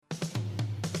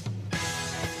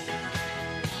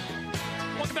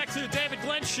David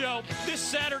Glenn Show this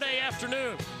Saturday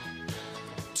afternoon.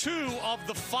 2 of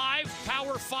the 5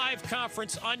 Power 5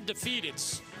 conference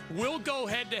undefeateds will go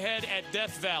head-to-head at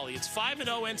Death Valley. It's 5-0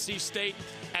 NC State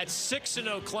at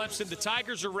 6-0 Clemson. The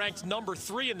Tigers are ranked number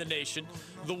 3 in the nation.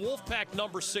 The Wolfpack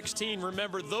number 16.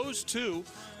 Remember, those two,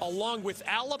 along with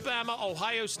Alabama,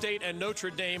 Ohio State, and Notre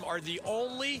Dame, are the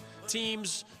only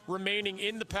teams remaining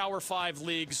in the Power 5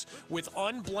 leagues with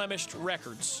unblemished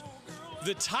records.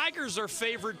 The Tigers are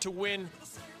favored to win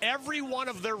every one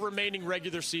of their remaining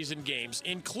regular season games,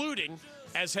 including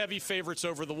as heavy favorites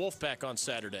over the Wolfpack on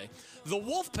Saturday. The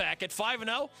Wolfpack at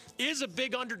 5-0 is a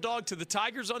big underdog to the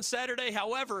Tigers on Saturday.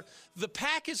 However, the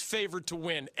Pack is favored to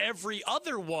win every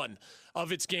other one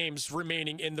of its games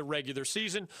remaining in the regular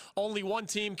season. Only one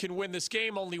team can win this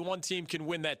game. Only one team can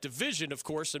win that division, of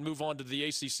course, and move on to the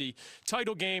ACC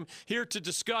title game. Here to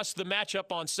discuss the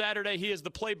matchup on Saturday, he is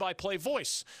the play-by-play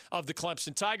voice of the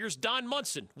Clemson Tigers, Don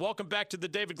Munson. Welcome back to the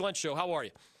David Glenn Show. How are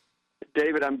you?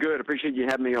 David, I'm good. Appreciate you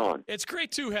having me on. It's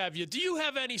great to have you. Do you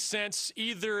have any sense,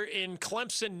 either in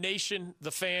Clemson Nation,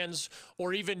 the fans,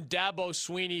 or even Dabo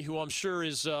Swinney, who I'm sure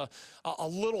is a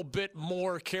little bit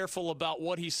more careful about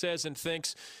what he says and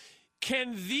thinks,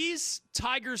 can these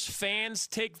Tigers fans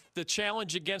take the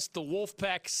challenge against the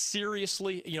Wolfpack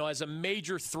seriously, as a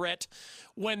major threat,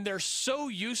 when they're so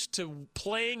used to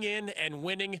playing in and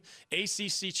winning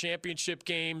ACC championship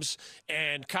games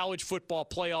and college football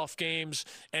playoff games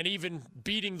and even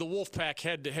beating the Wolfpack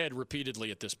head-to-head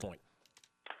repeatedly at this point?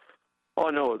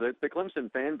 Oh, no, the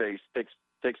Clemson fan base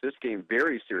takes this game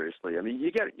very seriously. I mean,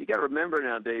 you got to remember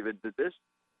now, David, that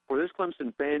for this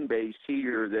Clemson fan base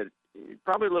here, that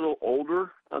probably a little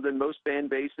older than most fan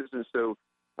bases, and so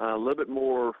a little bit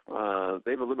more.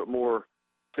 They have a little bit more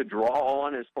to draw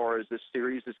on as far as this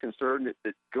series is concerned.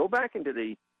 Go back into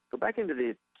the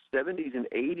 70s and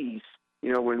 80s.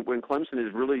 When Clemson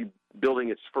is really building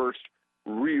its first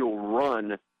real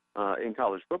run in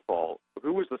college football.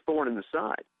 Who was the thorn in the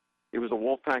side? It was the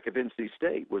Wolfpack of NC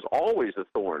State. Was always a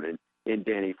thorn in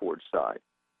Danny Ford's side.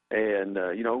 And,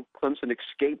 Clemson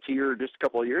escaped here just a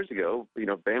couple of years ago.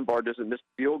 Bambar doesn't miss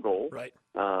the field goal. Right.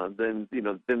 Then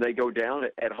they go down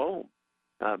at home.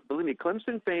 Believe me,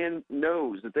 Clemson fan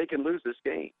knows that they can lose this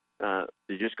game.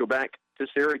 They just go back to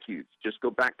Syracuse, just go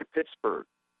back to Pittsburgh.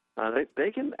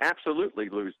 They can absolutely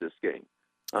lose this game.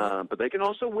 But they can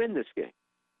also win this game.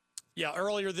 Yeah,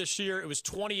 earlier this year it was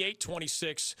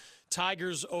 28-26,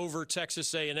 Tigers over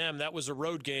Texas A&M. That was a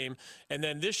road game. And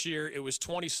then this year it was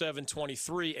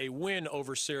 27-23, a win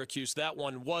over Syracuse. That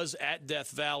one was at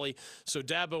Death Valley. So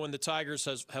Dabo and the Tigers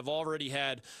have already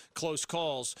had close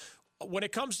calls. When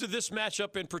it comes to this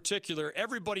matchup in particular,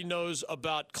 everybody knows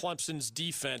about Clemson's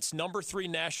defense. Number 3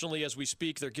 nationally as we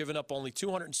speak. They're giving up only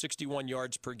 261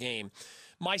 yards per game.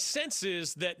 My sense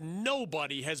is that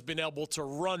nobody has been able to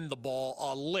run the ball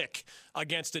a lick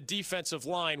against a defensive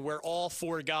line where all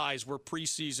 4 guys were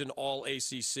preseason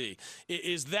All-ACC.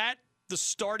 Is that the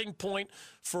starting point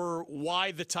for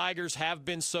why the Tigers have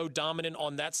been so dominant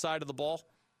on that side of the ball?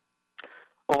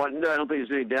 Oh, no, I don't think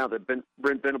there's any doubt that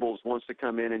Brent Venables wants to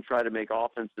come in and try to make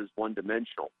offenses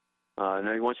one-dimensional.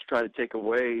 Now he wants to try to take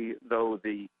away, though,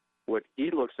 what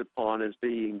he looks upon as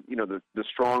being, the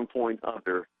strong point of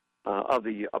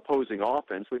the opposing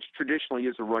offense, which traditionally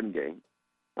is a run game.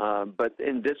 But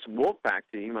in this Wolfpack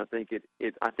team, I think it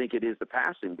is the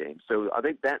passing game. So I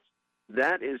think that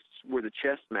is where the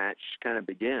chess match kind of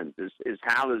begins. Is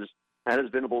how does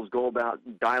Venables go about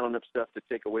dialing up stuff to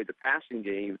take away the passing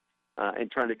game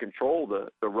and trying to control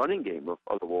the running game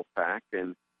of the Wolfpack,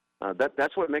 and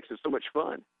that's what makes it so much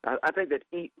fun. I think that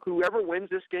whoever wins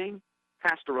this game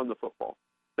has to run the football.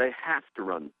 They have to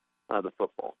run the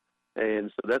football.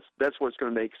 And so that's what's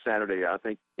going to make Saturday, I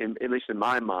think, at least in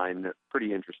my mind,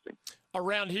 pretty interesting.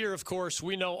 Around here, of course,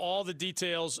 we know all the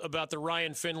details about the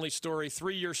Ryan Finley story,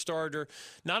 3-year starter,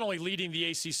 not only leading the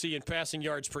ACC in passing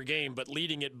yards per game, but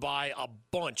leading it by a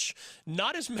bunch.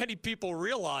 Not as many people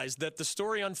realize that the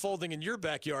story unfolding in your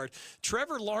backyard,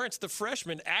 Trevor Lawrence, the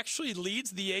freshman, actually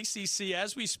leads the ACC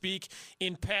as we speak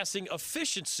in passing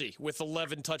efficiency with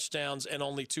 11 touchdowns and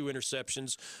only 2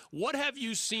 interceptions. What have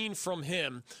you seen from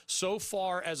him so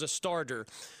far as a starter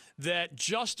that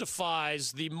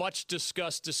justifies the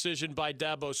much-discussed decision by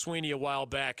Dabo Swinney a while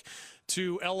back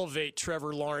to elevate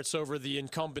Trevor Lawrence over the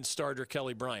incumbent starter,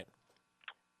 Kelly Bryant?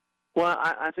 Well,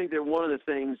 I think that one of the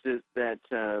things that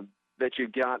you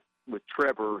got with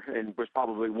Trevor, and was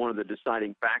probably one of the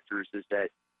deciding factors, is that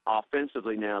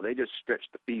offensively now they just stretch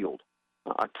the field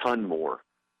a ton more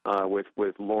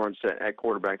with Lawrence at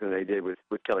quarterback than they did with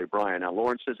Kelly Bryant. Now,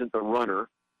 Lawrence isn't the runner,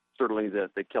 certainly that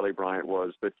Kelly Bryant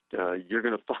was, but you're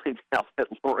going to find out that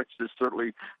Lawrence is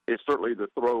certainly the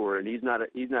thrower, and he's not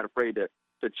afraid to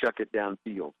chuck it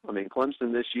downfield. I mean,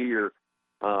 Clemson this year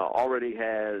already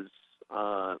has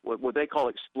what they call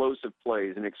explosive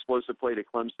plays. An explosive play to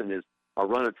Clemson is a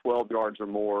run of 12 yards or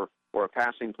more, or a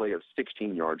passing play of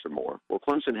 16 yards or more. Well,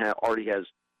 Clemson already has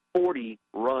 40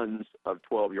 runs of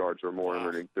 12 yards or more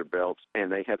underneath their belts,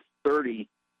 and they have 30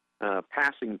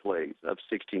 passing plays of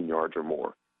 16 yards or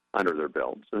more under their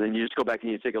belts. And then you just go back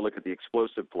and you take a look at the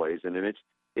explosive plays, and then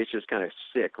it's just kind of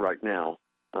sick right now.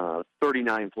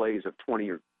 39 plays of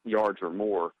 20 yards or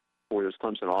more for this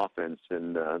Clemson offense,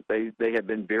 and they have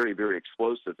been very, very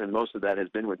explosive, and most of that has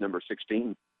been with number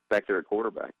 16 back there at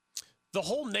quarterback. The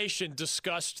whole nation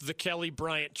discussed the Kelly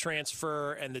Bryant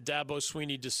transfer and the Dabo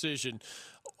Swinney decision.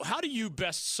 How do you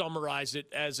best summarize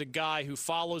it as a guy who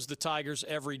follows the Tigers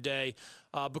every day?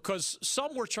 Because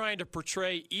some were trying to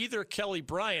portray either Kelly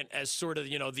Bryant as sort of,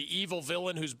 the evil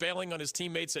villain who's bailing on his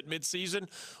teammates at midseason,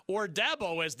 or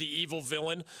Dabo as the evil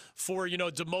villain for,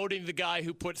 demoting the guy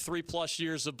who put 3+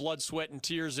 years of blood, sweat, and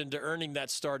tears into earning that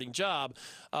starting job.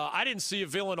 I didn't see a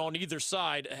villain on either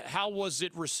side. How was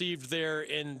it received there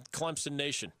in Clemson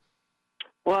Nation?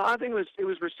 Well, I think it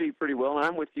was received pretty well, and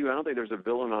I'm with you. I don't think there's a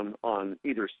villain on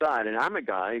either side, and I'm a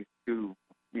guy who,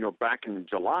 back in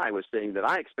July was saying that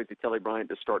I expected Kelly Bryant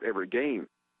to start every game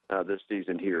this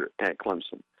season here at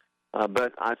Clemson.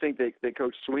 But I think that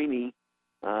Coach Swinney,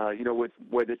 with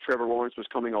the way that Trevor Lawrence was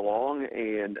coming along,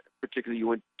 and particularly you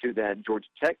went to that Georgia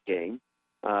Tech game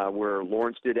where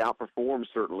Lawrence did outperform,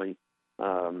 certainly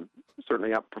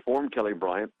outperformed Kelly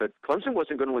Bryant, but Clemson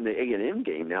wasn't going to win the A&M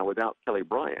game now without Kelly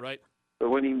Bryant. Right. But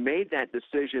when he made that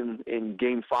decision in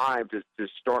Game 5 to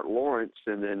start Lawrence,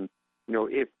 and then,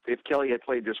 if Kelly had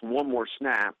played just one more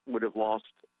snap, would have lost,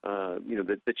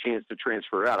 the chance to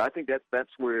transfer out. I think that's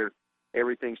where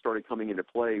everything started coming into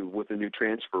play with the new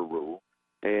transfer rule.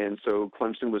 And so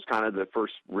Clemson was kind of the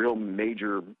first real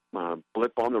major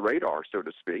blip on the radar, so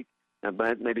to speak. But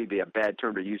that maybe be a bad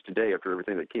term to use today after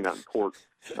everything that came out in court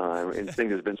and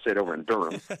things that's been said over in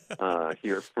Durham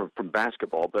here from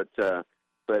basketball. But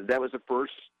that was the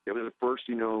first. It was the first,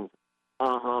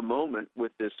 aha moment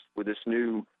with this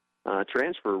new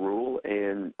transfer rule,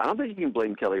 and I don't think you can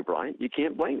blame Kelly Bryant. You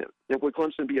can't blame him. Would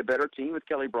Clemson be a better team with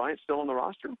Kelly Bryant still on the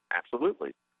roster?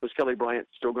 Absolutely. Was Kelly Bryant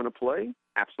still going to play?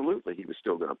 Absolutely, he was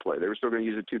still going to play. They were still going to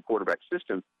use a 2-quarterback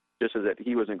system, just so that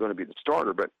he wasn't going to be the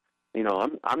starter. But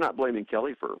I'm not blaming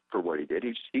Kelly for what he did.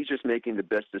 He's just making the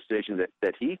best decision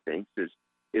that he thinks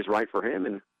is right for him,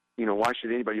 and why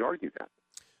should anybody argue that?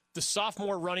 The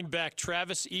sophomore running back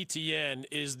Travis Etienne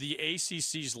is the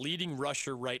ACC's leading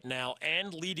rusher right now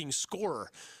and leading scorer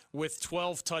with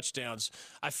 12 touchdowns.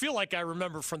 I feel like I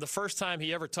remember from the first time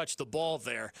he ever touched the ball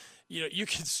there, you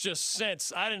can just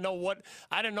sense, I don't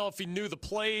know if he knew the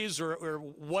plays or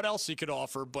what else he could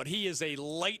offer, but he is a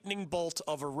lightning bolt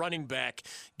of a running back.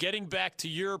 Getting back to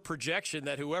your projection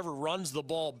that whoever runs the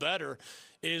ball better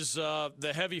is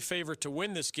the heavy favorite to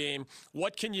win this game.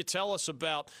 What can you tell us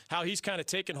about how he's kind of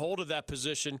taken hold of that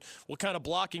position? What kind of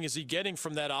blocking is he getting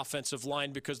from that offensive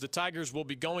line? Because the Tigers will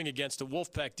be going against a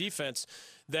Wolfpack defense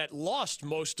that lost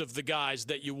most of the guys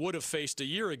that you would have faced a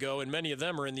year ago, and many of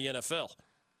them are in the NFL.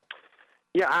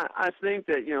 Yeah, I think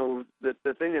that,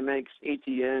 the thing that makes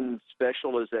Etienne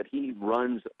special is that he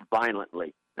runs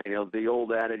violently. The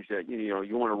old adage that,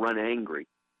 you want to run angry.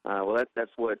 Well,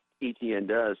 that's what Etienne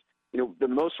does. The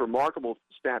most remarkable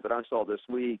stat that I saw this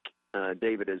week,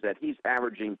 David, is that he's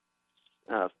averaging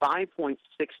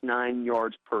 5.69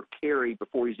 yards per carry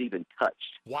before he's even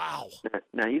touched. Wow.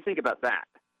 Now you think about that.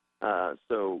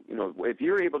 So, if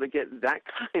you're able to get that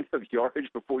kind of yardage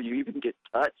before you even get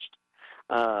touched,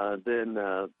 then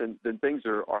things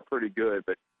are pretty good.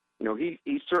 But,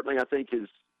 he certainly, I think, has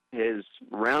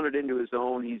rounded into his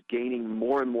own. He's gaining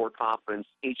more and more confidence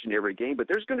each and every game. But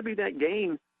there's going to be that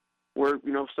game where,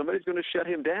 somebody's going to shut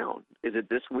him down. Is it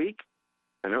this week?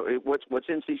 I know what's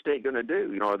NC State going to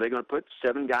do? Are they going to put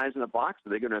 7 guys in the box? Are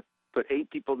they going to put 8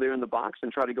 people there in the box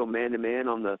and try to go man-to-man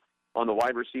on the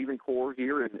wide receiving core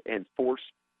here and force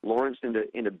Lawrence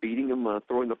into beating him,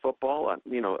 throwing the football?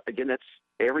 Again, that's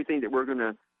everything that we're going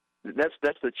to –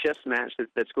 that's the chess match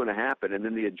that's going to happen, and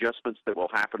then the adjustments that will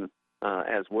happen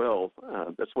as well.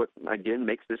 That's what, again,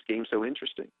 makes this game so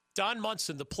interesting. Don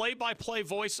Munson, the play-by-play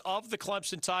voice of the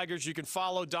Clemson Tigers. You can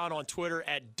follow Don on Twitter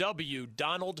at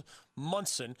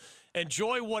 @WDonaldMunson.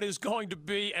 Enjoy what is going to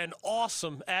be an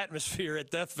awesome atmosphere at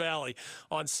Death Valley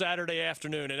on Saturday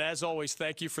afternoon. And as always,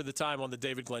 thank you for the time on the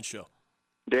David Glenn Show.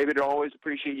 David, I always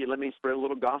appreciate you letting me spread a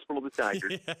little gospel of the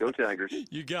Tigers. Yeah. Go Tigers.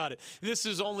 You got it. This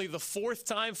is only the 4th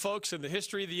time, folks, in the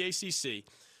history of the ACC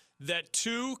that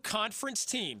two conference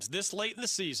teams this late in the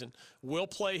season will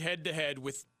play head-to-head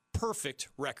with perfect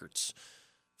records.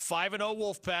 5-0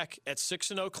 Wolfpack at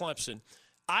 6-0 Clemson.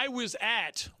 I was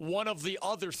at one of the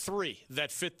other three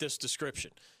that fit this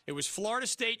description. It was Florida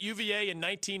State, UVA in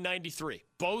 1993,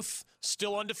 both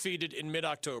still undefeated in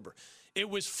mid-October. It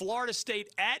was Florida State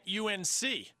at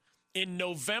UNC in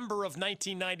November of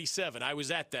 1997. I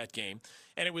was at that game.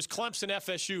 And it was Clemson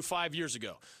FSU 5 years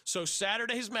ago. So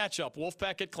Saturday's matchup,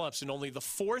 Wolfpack at Clemson, only the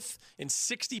fourth in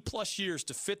 60-plus years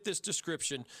to fit this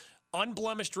description.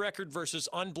 Unblemished record versus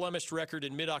unblemished record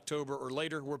in mid-October or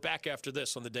later. We're back after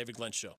this on the David Glenn Show.